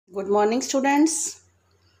Good morning, students.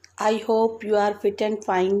 I hope you are fit and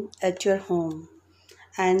fine at your home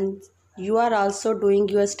and you are also doing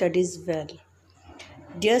your studies well.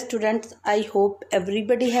 Dear students, I hope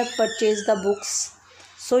everybody have purchased the books.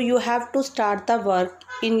 So you have to start the work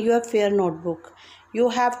in your fair notebook. You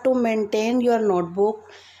have to maintain your notebook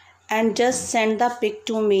and just send the pic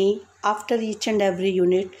to me after each and every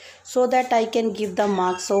unit so that I can give the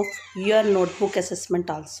marks of your notebook assessment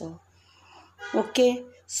also. Okay,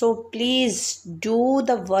 so please do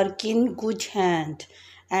the work in good hand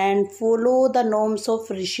and follow the norms of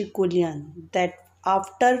Rishi Kulyan that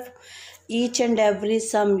after each and every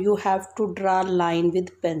sum you have to draw line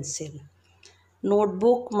with pencil.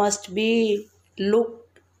 Notebook must be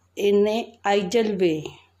looked in a ideal way.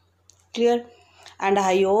 Clear? And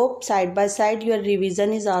I hope side by side your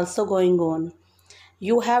revision is also going on.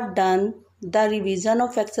 You have done the revision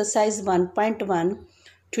of exercise 1.1.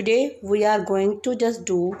 Today we are going to just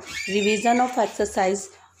do revision of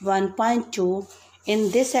exercise 1.2. In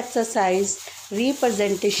this exercise,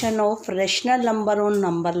 representation of rational number on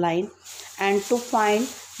number line, and to find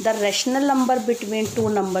the rational number between two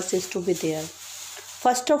numbers is to be there.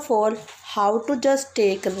 First of all, how to just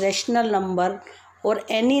take rational number or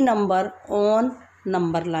any number on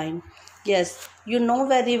number line. Yes, you know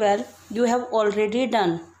very well, you have already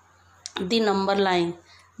done the number line.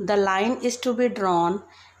 The line is to be drawn.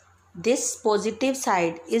 This positive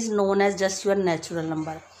side is known as just your natural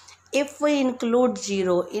number. If we include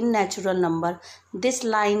 0 in natural number, this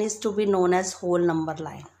line is to be known as whole number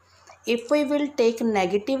line. If we will take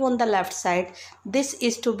negative on the left side, this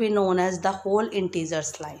is to be known as the whole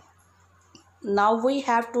integers line. Now we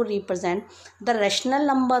have to represent the rational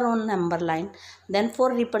number on number line. Then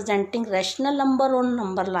for representing rational number on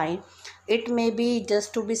number line, it may be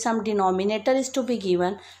just to be some denominator is to be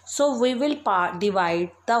given. So we will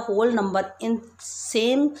divide the whole number in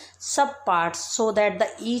same sub parts so that the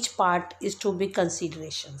each part is to be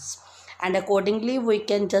considerations. And accordingly we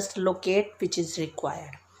can just locate which is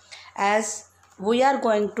required. As we are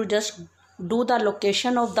going to just do the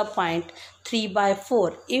location of the point 3 by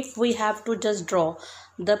 4. If we have to just draw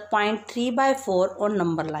the point 3 by 4 on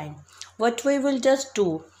number line, what we will just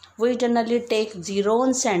do, we generally take 0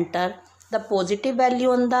 on center, the positive value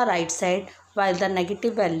on the right side while the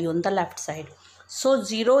negative value on the left side. So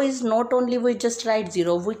 0 is not only we just write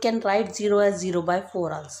 0, we can write 0 as 0 by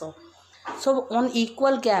 4 also. So on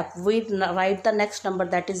equal gap we write the next number,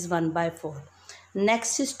 that is 1 by 4.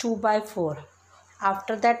 Next is 2 by 4.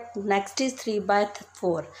 After that next is 3 by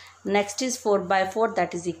 4. Next is 4 by 4,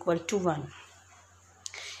 that is equal to 1.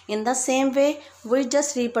 In the same way we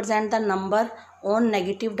just represent the number on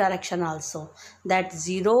negative direction also. That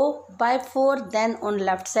 0 by 4, then on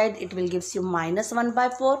left side it will gives you minus 1 by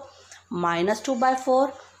 4, minus 2 by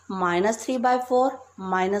 4, minus 3 by 4,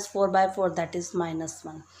 minus 4 by 4, that is minus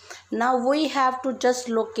 1. Now we have to just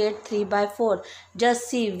locate 3 by 4. Just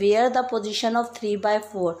see where the position of 3 by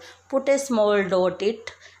 4. Put a small dot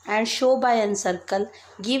it and show by n circle.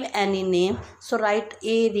 Give any name. So write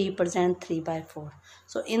A represent 3 by 4.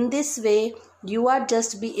 So in this way you are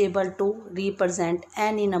just be able to represent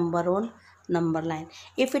any number on number line.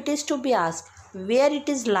 If it is to be asked where it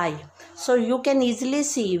is lie, so you can easily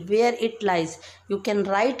see where it lies. You can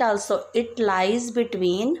write also it lies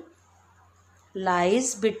between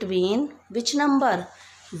which number?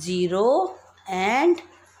 0 and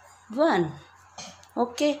 1.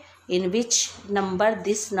 Okay, in which number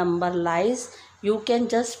this number lies, you can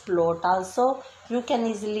just plot also, you can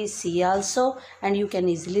easily see also, and you can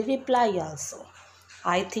easily reply also.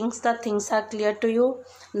 I think the things are clear to you.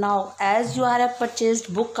 Now as you are a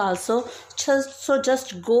purchased book also,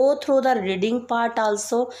 just go through the reading part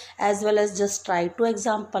also as well as just try to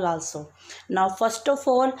example also. Now first of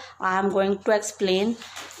all I am going to explain,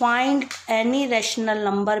 find any rational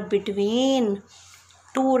number between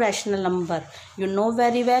two rational number. You know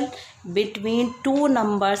very well, between two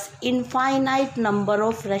numbers infinite number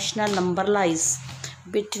of rational number lies.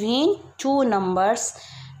 Between two numbers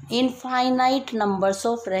infinite numbers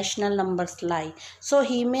of rational numbers lie. So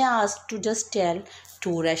he may ask to just tell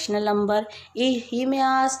two rational number, he may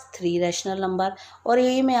ask three rational number, or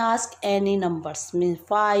he may ask any numbers, means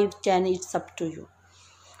 5, 10, it's up to you.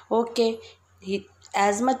 Okay,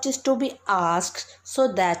 as much is to be asked,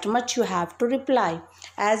 so that much you have to reply.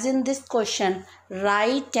 As in this question,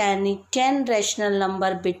 write any 10 rational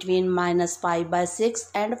number between minus 5 by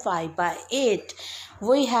 6 and 5 by 8.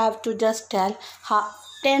 We have to just tell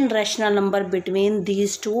 10 rational number between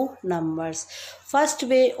these two numbers. First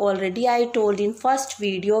way, already I told in first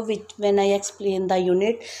video when I explained the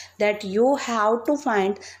unit, that you have to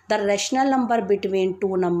find the rational number between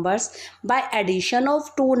two numbers by addition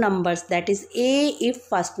of two numbers, that is A if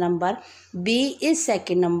first number, B is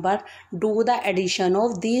second number. Do the addition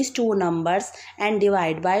of these two numbers and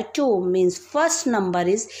divide by 2, means first number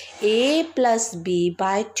is A plus B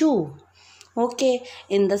by 2. Okay,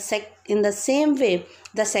 in the same way,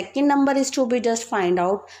 the second number is to be just find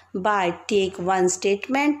out by take one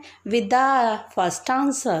statement with the first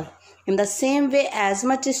answer. In the same way, as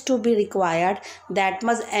much is to be required, that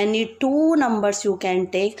much any two numbers you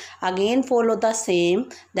can take, again follow the same,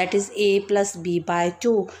 that is A plus B by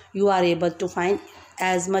 2. You are able to find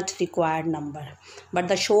as much required number. But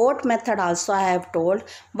the short method also I have told.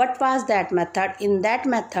 What was that method? In that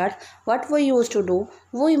method, what we used to do,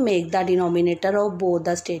 we make the denominator of both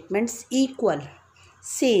the statements equal,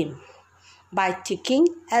 same, by taking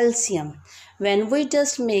LCM. When we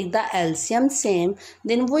just make the LCM same,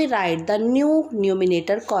 then we write the new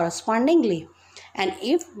numerator correspondingly. And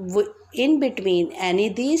if in between any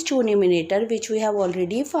these two numerator which we have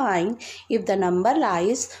already find, if the number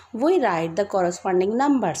lies, we write the corresponding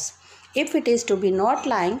numbers. If it is to be not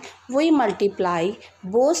lying, we multiply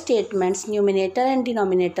both statements numerator and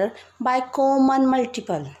denominator by common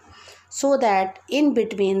multiple, so that in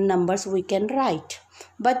between numbers we can write.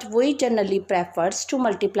 But we generally prefers to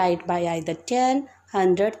multiply it by either 10,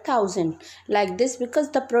 100, 1000 like this,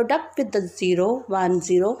 because the product with the 0, 1,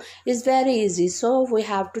 0 is very easy. So we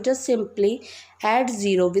have to just simply add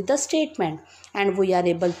 0 with the statement and we are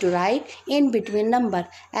able to write in between number,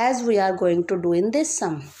 as we are going to do in this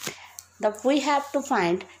sum. We have to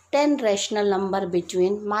find 10 rational number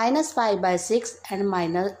between minus 5 by 6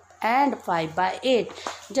 and 5 by 8.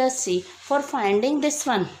 Just see, for finding this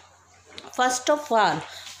one, first of all,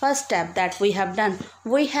 first step that we have done,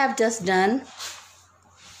 we have just done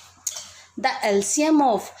the LCM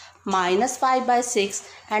of minus 5 by 6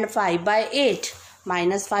 and 5 by 8.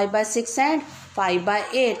 Minus 5 by 6 and 5 by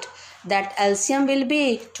 8. That LCM will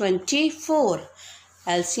be 24.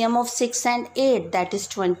 LCM of 6 and 8, that is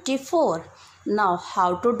 24. Now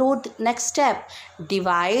how to do the next step?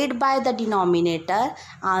 Divide by the denominator,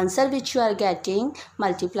 answer which you are getting,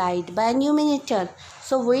 multiply it by numerator.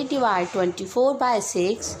 So we divide 24 by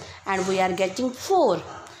 6 and we are getting 4.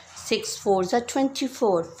 6 4s are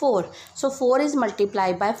 24, 4. So 4 is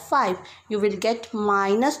multiplied by 5. You will get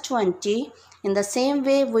minus 20. In the same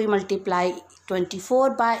way, we multiply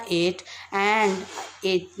 24 by 8 and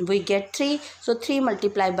 8 we get 3. So 3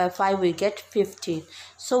 multiplied by 5 we get 15.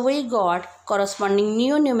 So we got corresponding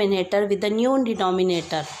new numerator with the new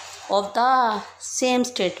denominator of the same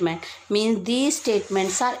statement. Means these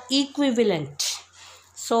statements are equivalent.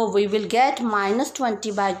 So we will get minus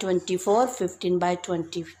 20 by 24, 15 by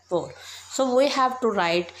 24. So we have to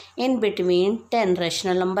write in between 10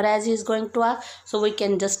 rational number as he is going to ask. So we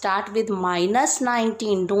can just start with minus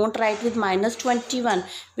 19. Don't write with minus 21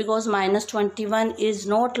 because minus 21 is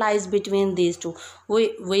not lies between these two.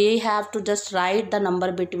 We have to just write the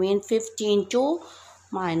number between 15 to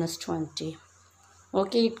minus 20.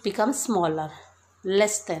 Okay, it becomes smaller,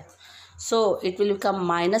 less than. So it will become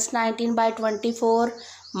minus 19 by 24,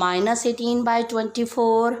 minus 18 by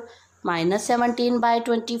 24, minus 17 by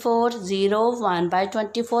 24, 0, 1 by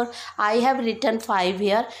 24. I have written 5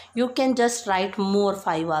 here. You can just write more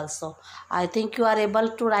 5 also. I think you are able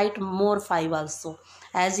to write more 5 also,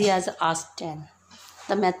 as he has asked 10.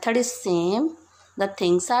 The method is same. The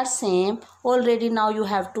things are same. Already now you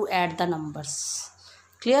have to add the numbers.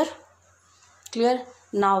 Clear? Clear?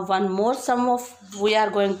 Now one more sum of we are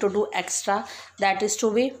going to do extra, that is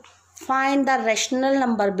to be find the rational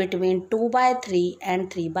number between 2 by 3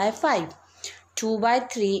 and 3 by 5. 2 by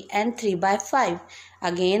 3 and 3 by 5.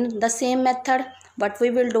 Again the same method. What we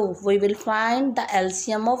will do? We will find the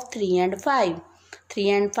LCM of 3 and 5. 3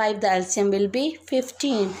 and 5 the LCM will be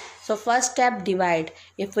 15. So first step, divide.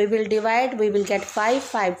 If we will divide, we will get 5.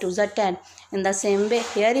 5 2s are 10. In the same way,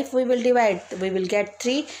 here if we will divide, we will get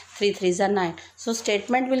 3. 3 3s are 9. So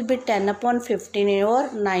statement will be 10 upon 15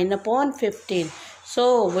 or 9 upon 15.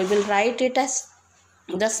 So we will write it as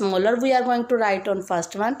the smaller we are going to write on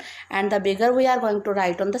first one and the bigger we are going to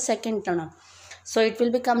write on the second one. So it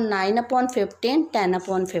will become 9 upon 15, 10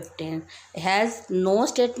 upon 15. It has no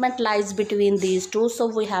statement lies between these two, so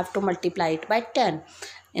we have to multiply it by 10.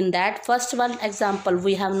 In that first one example,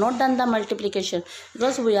 we have not done the multiplication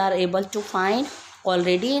because we are able to find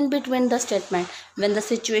already in between the statement. When the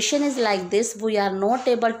situation is like this, we are not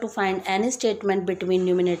able to find any statement between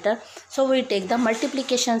numerator, so we take the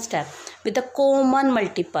multiplication step with a common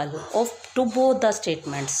multiple of to both the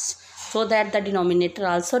statements, so that the denominator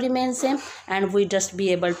also remains same and we just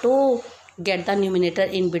be able to get the numerator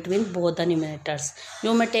in between both the numerators.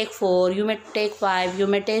 You may take 4, you may take 5, you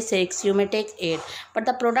may take 6, you may take 8, but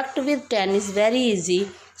the product with 10 is very easy,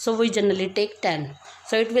 so we generally take 10.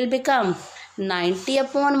 So it will become 90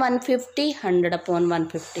 upon 150, 100 upon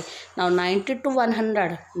 150. Now 90 to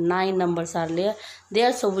 100, 9 numbers are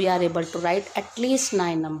there, so we are able to write at least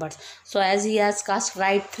 9 numbers. So as he has asked,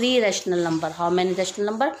 write 3 rational number. How many rational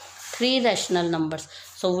number? 3 rational numbers.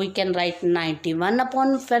 So we can write 91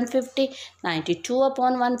 upon 150, 92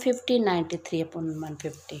 upon 150, 93 upon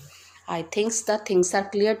 150. I think the things are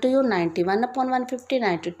clear to you. 91 upon 150,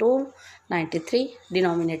 92, 93,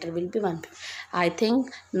 denominator will be 150. I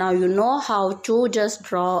think now you know how to just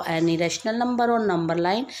draw any rational number or number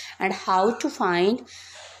line and how to find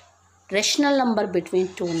rational number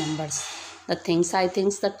between two numbers. The things I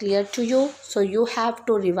think are clear to you. So you have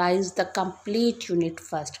to revise the complete unit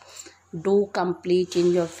first. Do complete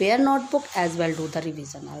in your fair notebook as well, do the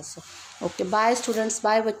revision also. Okay, bye students,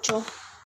 bye bachcho.